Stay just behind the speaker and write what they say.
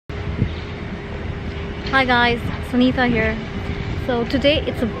Hi guys, Sunita here. So today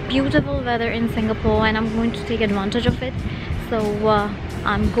it's a beautiful weather in Singapore and I'm going to take advantage of it. So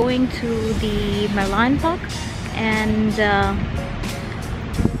I'm going to the Merlion Park and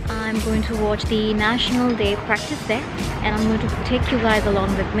I'm going to watch the National Day practice there, and I'm going to take you guys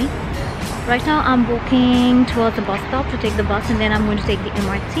along with me. Right now I'm walking towards the bus stop to take the bus, and then I'm going to take the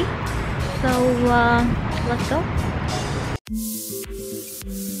MRT. So let's go.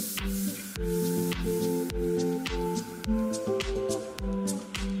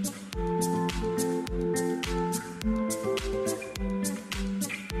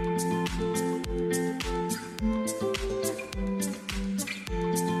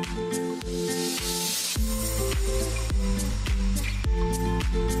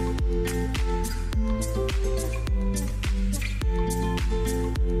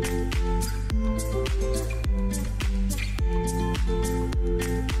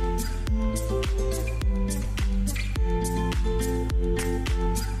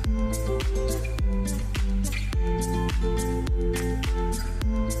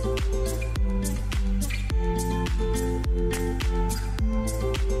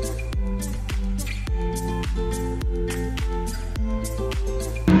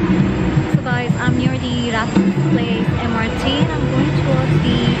 So guys, I'm near the Raffles Place MRT and I'm going towards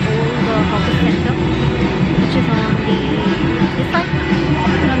the old hawker center, which is on this side.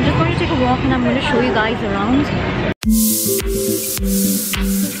 And I'm just going to take a walk and I'm going to show you guys around.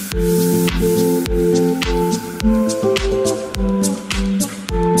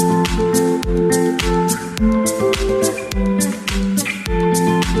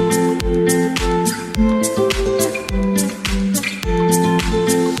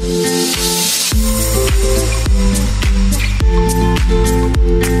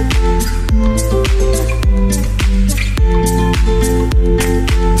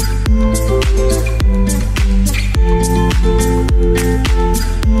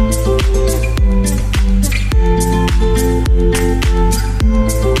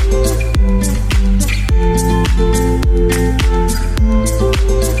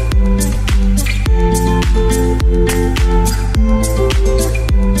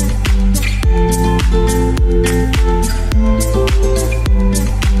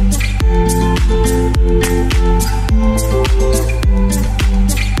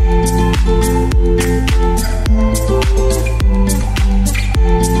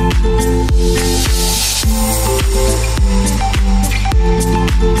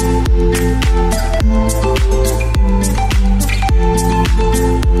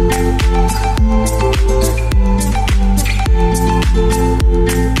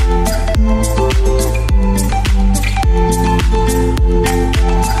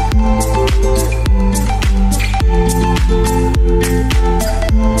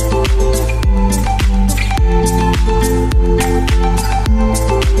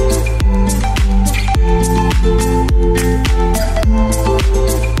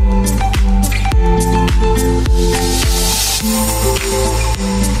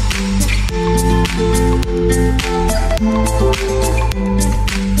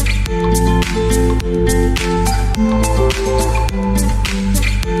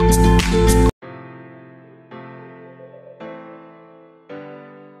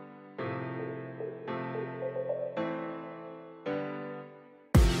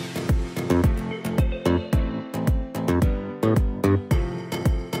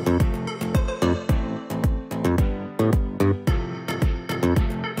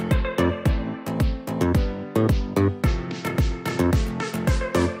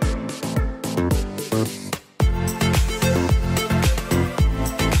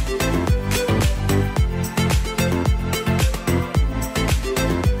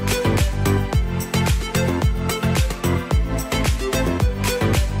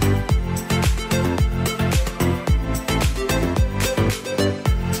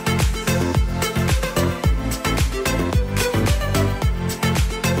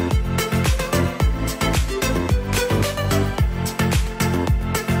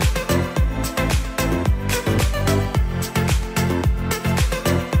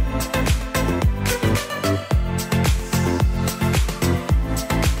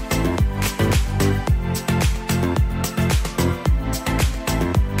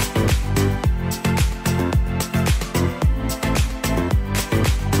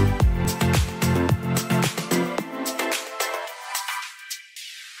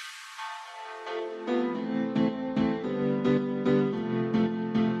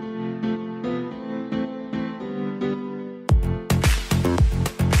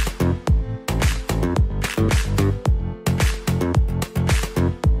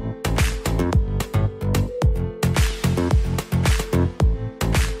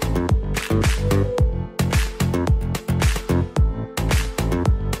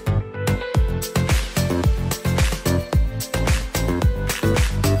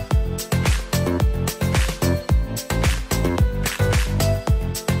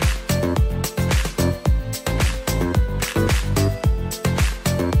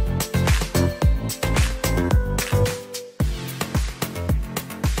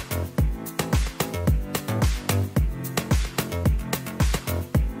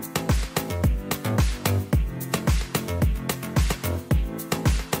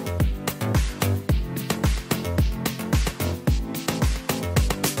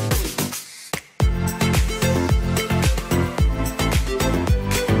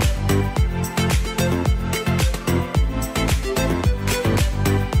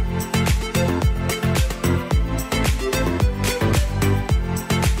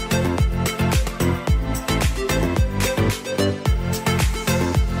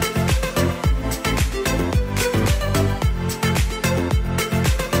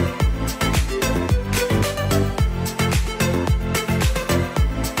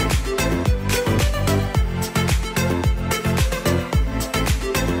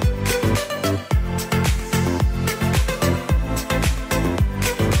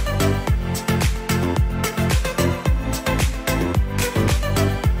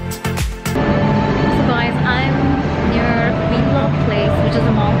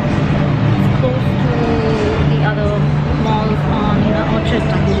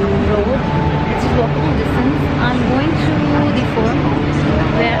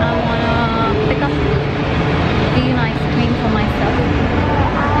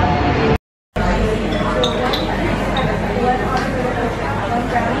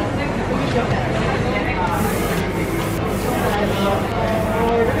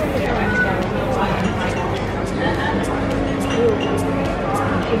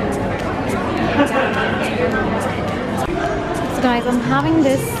 guys, I'm having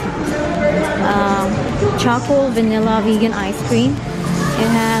this charcoal vanilla vegan ice cream. It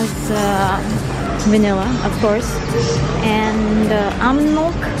has vanilla, of course, and almond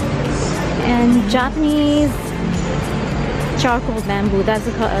milk and Japanese charcoal bamboo.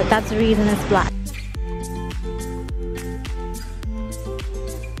 That's the reason it's black.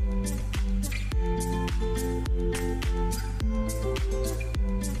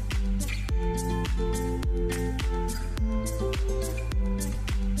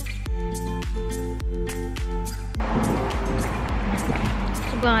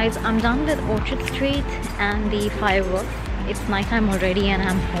 Guys, I'm done with Orchard Street and the fireworks. It's nighttime already and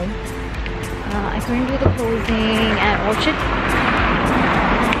I'm home. I couldn't do the closing at Orchard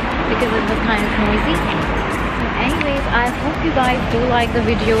because it was kind of noisy. So anyways, I hope you guys do like the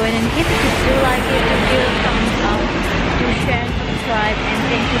video, and in case you do like it, give it a thumbs up, do share and subscribe, and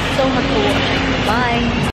thank you so much for watching. Bye!